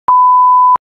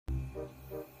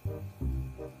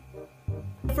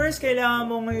First,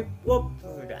 kailangan mong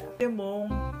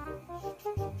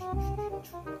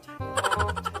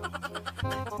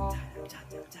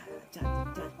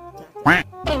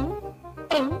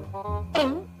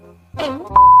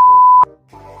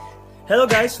Hello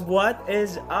guys, what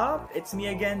is up? It's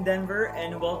me again, Denver,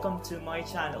 and welcome to my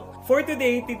channel. For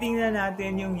today, titingnan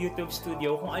natin yung YouTube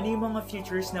Studio kung ano yung mga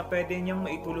features na pwede niyang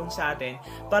maitulong sa atin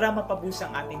para mapaboost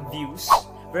ang ating views,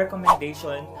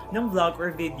 recommendation ng vlog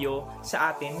or video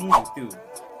sa atin ni YouTube.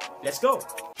 Let's go!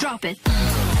 Drop it!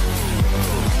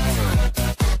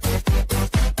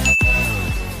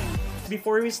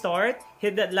 Before we start,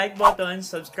 hit that like button,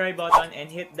 subscribe button, and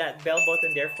hit that bell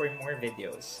button there for more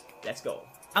videos. Let's go!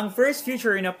 Ang first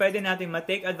feature na pwede natin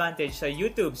ma-take advantage sa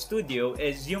YouTube Studio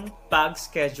is yung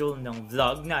pag-schedule ng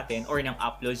vlog natin or ng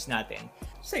uploads natin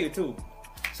sa YouTube.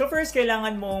 So first,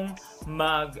 kailangan mong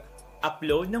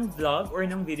mag-upload ng vlog or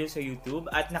ng video sa YouTube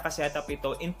at nakasetup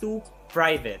ito into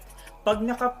private. Pag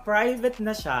naka-private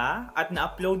na siya at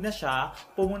na-upload na siya,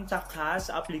 pumunta ka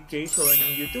sa application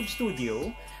ng YouTube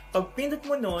Studio. Pag pindot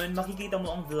mo nun, makikita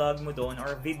mo ang vlog mo doon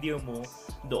or video mo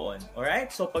doon. Alright?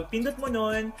 So, pag pindot mo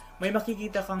nun, may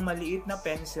makikita kang maliit na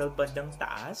pencil bandang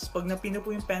taas. Pag napindot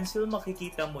mo yung pencil,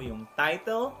 makikita mo yung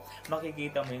title,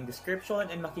 makikita mo yung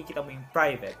description, and makikita mo yung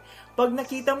private. Pag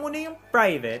nakita mo na yung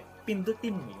private,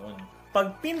 pindutin mo yun.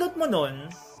 Pag pindot mo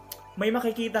nun, may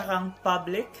makikita kang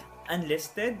public,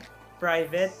 unlisted,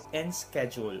 private, and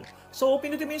schedule. So,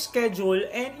 pindutin mo yung schedule,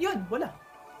 and yun, wala.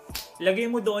 Lagay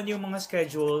mo doon yung mga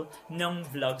schedule ng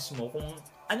vlogs mo kung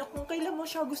kailan mo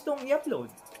siya gustong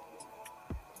i-upload.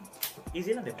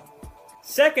 Easy lang, diba?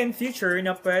 Second feature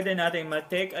na pwede natin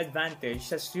ma-take advantage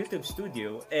sa YouTube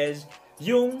Studio is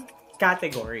yung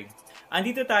category.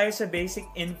 Andito tayo sa basic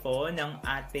info ng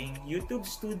ating YouTube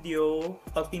Studio.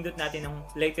 Pag pindot natin ang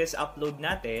latest upload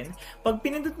natin, pag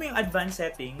pinindot mo yung advanced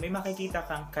setting, may makikita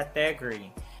kang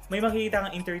category. May makikita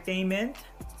kang entertainment,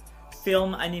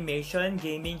 film, animation,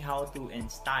 gaming, how-to, and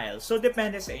style. So,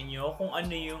 depende sa inyo kung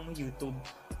ano yung YouTube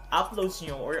uploads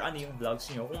nyo or ano yung vlogs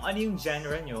nyo, kung ano yung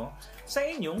genre nyo sa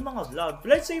inyong mga vlog.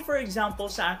 Let's say, for example,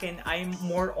 sa akin, I'm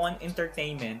more on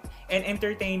entertainment, and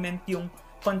entertainment yung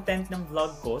content ng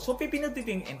vlog ko. So,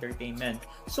 pipindutin yung entertainment.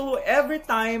 So, every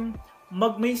time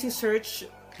may search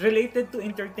related to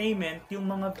entertainment, yung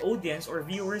mga audience or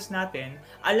viewers natin,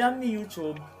 alam ni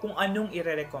YouTube kung anong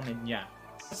i-recommend niya.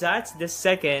 That's the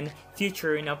second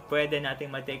feature na pwede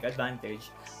nating ma-take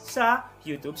advantage sa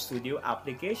YouTube Studio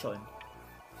application.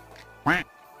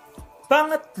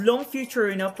 Pangatlong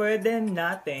feature na pwede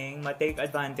nating ma-take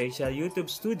advantage sa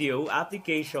YouTube Studio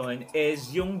application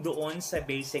is yung doon sa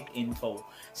basic info.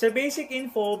 Sa basic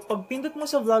info, pag pindot mo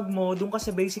sa vlog mo, doon ka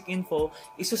sa basic info,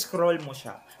 isuscroll mo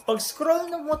siya. Pag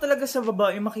scroll mo talaga sa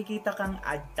baba, yung makikita kang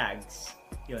ad tags.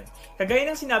 Yun. Kagaya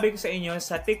ng sinabi ko sa inyo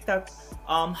sa TikTok,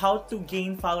 how to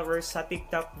gain followers sa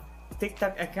TikTok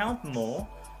account mo,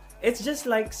 it's just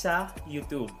like sa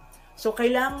YouTube. So,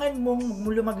 kailangan mong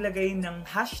maglagay ng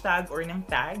hashtag or ng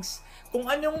tags kung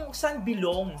saan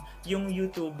belong yung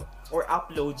YouTube or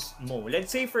uploads mo.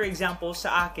 Let's say, for example,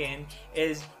 sa akin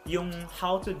is yung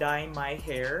how to dye my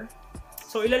hair.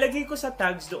 So, ilalagay ko sa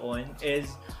tags doon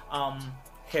is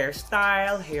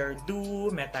hairstyle, hairdo,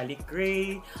 metallic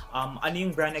gray, ano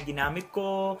yung brand na ginamit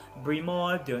ko,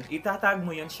 Bremod, yun. Itatag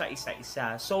mo yun siya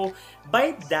isa-isa. So,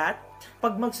 by that,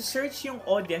 pag magsa-search yung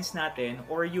audience natin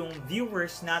or yung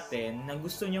viewers natin na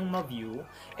gusto nyong ma-view,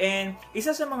 and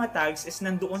isa sa mga tags is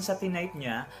nandoon sa tinype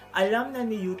niya, alam na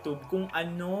ni YouTube kung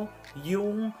ano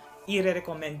yung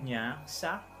i-recommend niya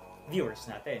sa viewers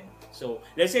natin. So,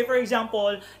 let's say for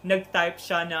example, nag-type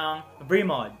siya ng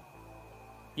Bremod,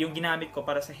 yung ginamit ko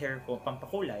para sa hair ko,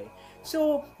 pampakulay.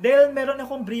 So, dahil meron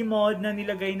akong Bremod na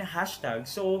nilagay na hashtag,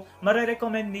 so,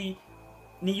 marirecommend ni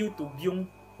YouTube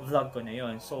yung vlog ko na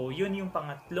yon. So, yun yung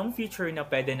pangatlong feature na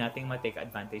pwede nating ma-take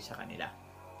advantage sa kanila.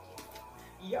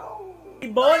 Yo!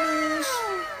 Bonus!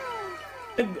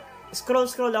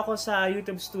 Scroll ako sa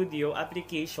YouTube Studio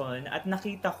application at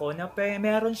nakita ko na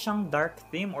meron siyang dark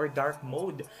theme or dark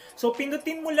mode. So,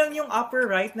 pindutin mo lang yung upper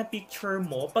right na picture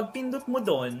mo. Pag pindot mo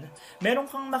doon, meron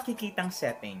kang makikitang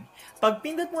setting. Pag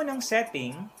pindot mo ng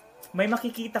setting, may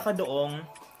makikita ka doong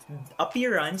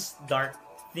appearance dark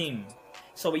theme.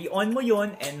 So, i-on mo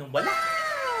yun and wala!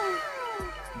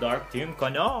 Dark theme ka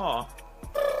na!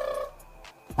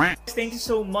 Thank you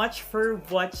so much for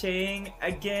watching.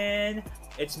 Again,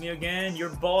 it's me again,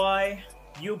 your boy.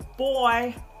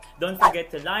 Don't forget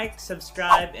to like,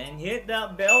 subscribe, and hit the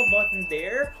bell button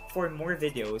there for more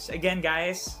videos. Again,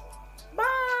 guys,